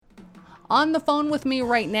On the phone with me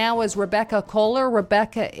right now is Rebecca Kohler.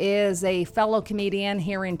 Rebecca is a fellow comedian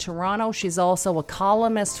here in Toronto. She's also a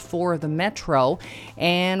columnist for the Metro.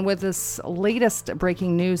 And with this latest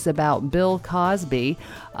breaking news about Bill Cosby,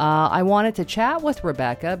 I wanted to chat with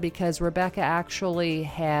Rebecca because Rebecca actually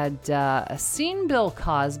had seen Bill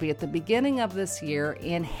Cosby at the beginning of this year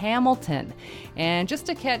in Hamilton. And just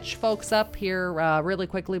to catch folks up here really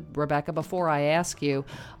quickly, Rebecca, before I ask you,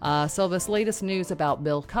 so this latest news about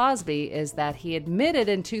Bill Cosby is that he admitted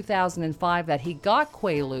in 2005 that he got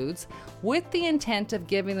Quaaludes with the intent of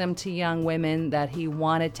giving them to young women that he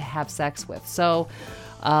wanted to have sex with. So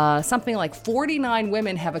something like 49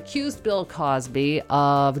 women have accused Bill Cosby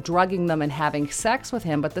of drugging them and having sex with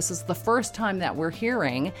him, but this is the first time that we're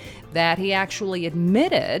hearing that he actually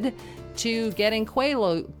admitted to getting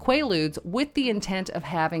Quaaludes with the intent of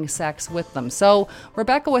having sex with them. So,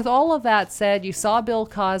 Rebecca, with all of that said, you saw Bill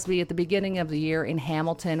Cosby at the beginning of the year in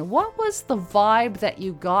Hamilton. What was the vibe that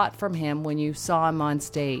you got from him when you saw him on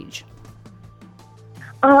stage?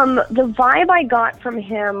 The vibe I got from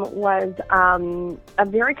him was a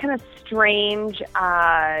very kind of strange,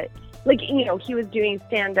 he was doing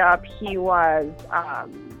stand-up. He was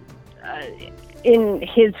in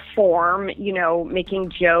his form, making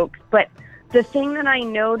jokes. But the thing that I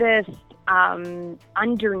noticed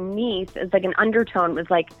underneath is like an undertone was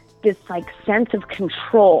like this like sense of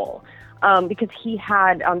control. Because he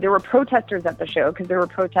had, there were protesters at the show, because there were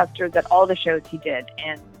protesters at all the shows he did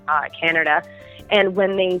in Canada. And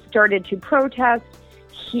when they started to protest,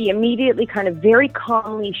 he immediately kind of very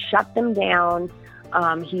calmly shut them down.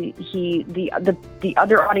 The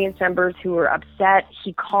other audience members who were upset,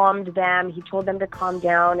 he calmed them. He told them to calm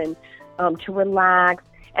down and to relax.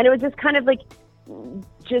 And it was just kind of like,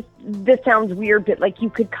 this sounds weird, but like you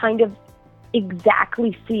could kind of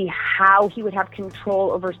exactly see how he would have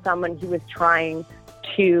control over someone he was trying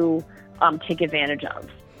to take advantage of.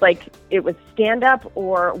 Like it was stand-up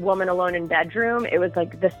or woman alone in bedroom. It was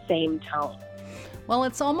like the same tone. Well,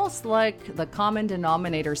 it's almost like the common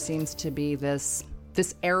denominator seems to be this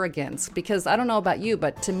arrogance, because I don't know about you,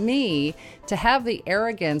 but to me, to have the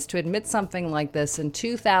arrogance to admit something like this in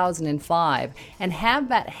 2005 and have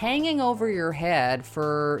that hanging over your head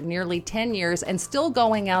for nearly 10 years and still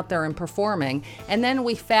going out there and performing, and then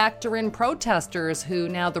we factor in protesters who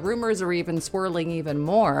now the rumors are even swirling even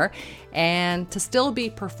more, and to still be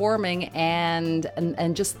performing and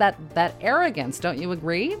just that arrogance, don't you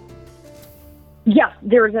agree? Yeah,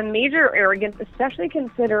 there's a major arrogance, especially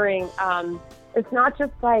considering it's not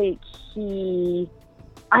just like I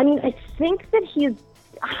think that he's,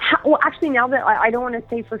 well, actually, now that I don't want to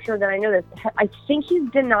say for sure that I know this, I think he's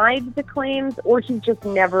denied the claims or he's just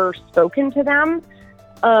never spoken to them.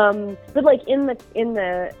 But like in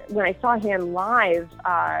the when I saw him live,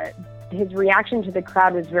 his reaction to the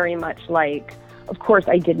crowd was very much like, of course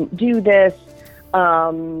I didn't do this.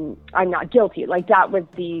 I'm not guilty. Like that was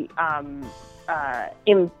the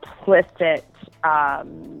implicit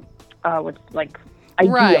ideal,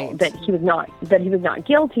 right, that he was not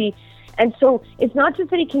guilty. And so it's not just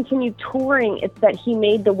that he continued touring, it's that he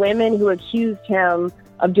made the women who accused him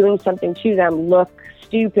of doing something to them look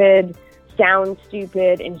stupid, sound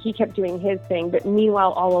stupid, and he kept doing his thing. But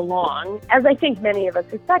meanwhile, all along, as I think many of us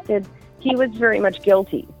suspected, he was very much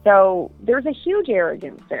guilty. So there's a huge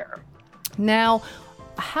arrogance there. Now,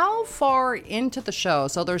 how far into the show?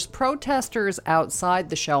 So there's protesters outside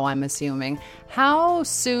the show, I'm assuming. How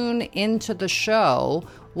soon into the show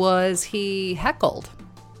was he heckled?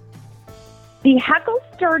 The heckle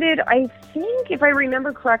started, I think, if I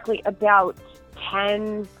remember correctly, about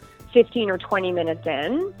 10, 15 or 20 minutes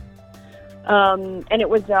in. And it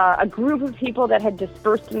was a group of people that had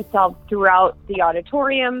dispersed themselves throughout the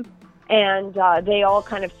auditorium. And they all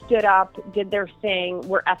kind of stood up, did their thing,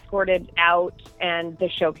 were escorted out, and the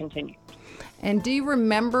show continued. And do you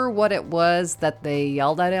remember what it was that they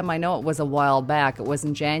yelled at him? I know it was a while back. It was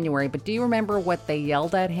in January. But do you remember what they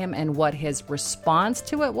yelled at him and what his response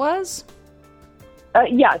to it was?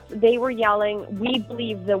 Yes, they were yelling, "We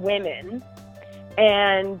believe the women."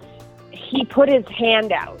 And he put his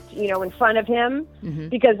hand out, in front of him,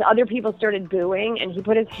 because other people started booing. And he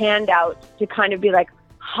put his hand out to kind of be like,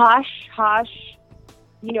 hush, hush.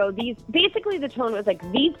 Basically the tone was like,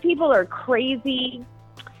 these people are crazy.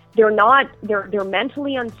 They're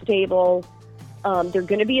mentally unstable. They're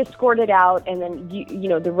going to be escorted out. And then,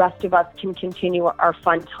 the rest of us can continue our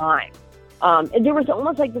fun time. And there was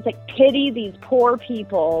almost like this, pity these poor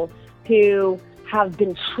people who have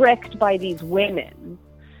been tricked by these women.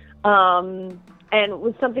 And it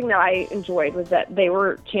was something that I enjoyed was that they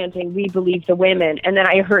were chanting, "We believe the women." And then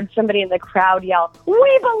I heard somebody in the crowd yell,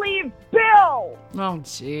 "We believe Bill!" Oh,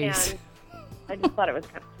 jeez. I just thought it was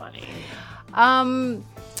kind of funny.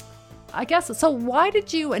 I guess, so why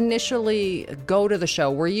did you initially go to the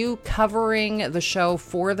show? Were you covering the show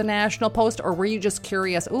for the National Post, or were you just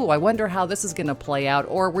curious, I wonder how this is going to play out?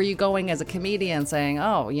 Or were you going as a comedian saying,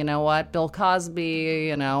 you know what, Bill Cosby,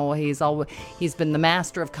 he's been the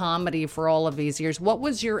master of comedy for all of these years. What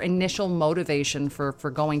was your initial motivation for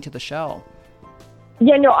going to the show?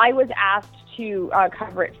 Yeah, no, I was asked to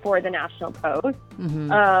cover it for the National Post.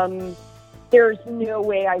 Mm-hmm. There's no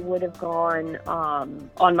way I would have gone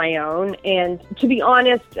on my own. And to be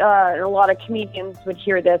honest, a lot of comedians would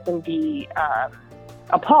hear this and be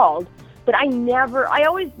appalled. But I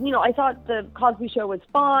always, I thought the Cosby Show was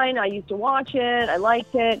fine. I used to watch it. I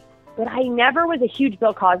liked it. But I never was a huge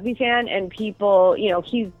Bill Cosby fan. And people,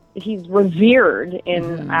 he's revered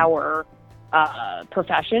in our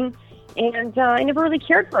profession. And I never really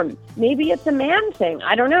cared for him. Maybe it's a man thing.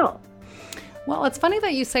 I don't know. Well, it's funny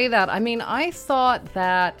that you say that. I mean, I thought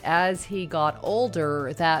that as he got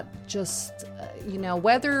older, that just,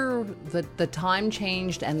 whether the time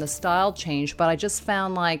changed and the style changed, but I just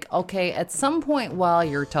found okay, at some point while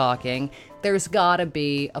you're talking, there's got to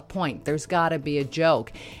be a point. There's got to be a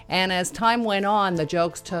joke. And as time went on, the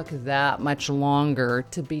jokes took that much longer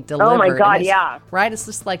to be delivered. Oh, my God, yeah. Right? It's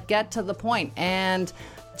just get to the point. And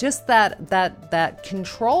just that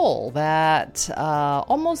control, that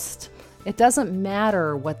almost... It doesn't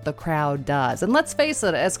matter what the crowd does. And let's face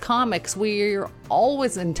it, as comics, we're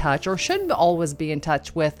always in touch, or should always be in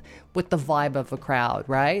touch with the vibe of the crowd,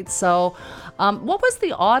 right? So what was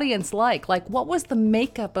the audience like? What was the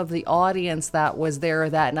makeup of the audience that was there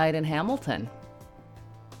that night in Hamilton?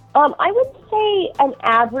 I would say an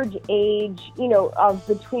average age, of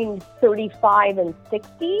between 35 and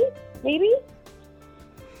 60, maybe.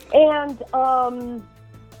 And...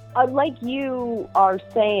 like you are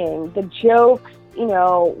saying, the jokes,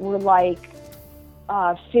 were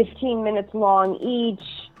 15 minutes long each,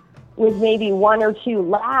 with maybe one or two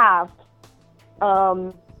laughs.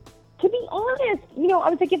 To be honest, I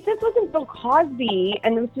was like, if this wasn't Bill Cosby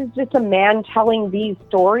and this was just a man telling these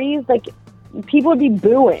stories, people would be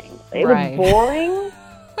booing. It was boring,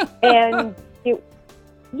 and it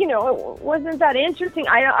wasn't that interesting.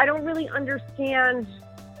 I don't really understand.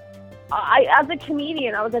 As a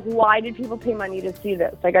comedian, I was like, why did people pay money to see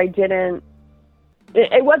this? It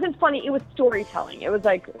wasn't funny. It was storytelling. It was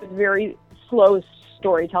very slow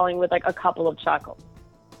storytelling with a couple of chuckles.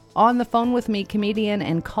 On the phone with me, comedian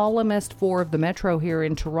and columnist for the Metro here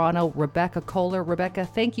in Toronto, Rebecca Kohler. Rebecca,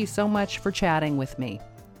 thank you so much for chatting with me.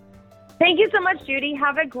 Thank you so much, Judy.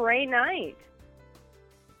 Have a great night.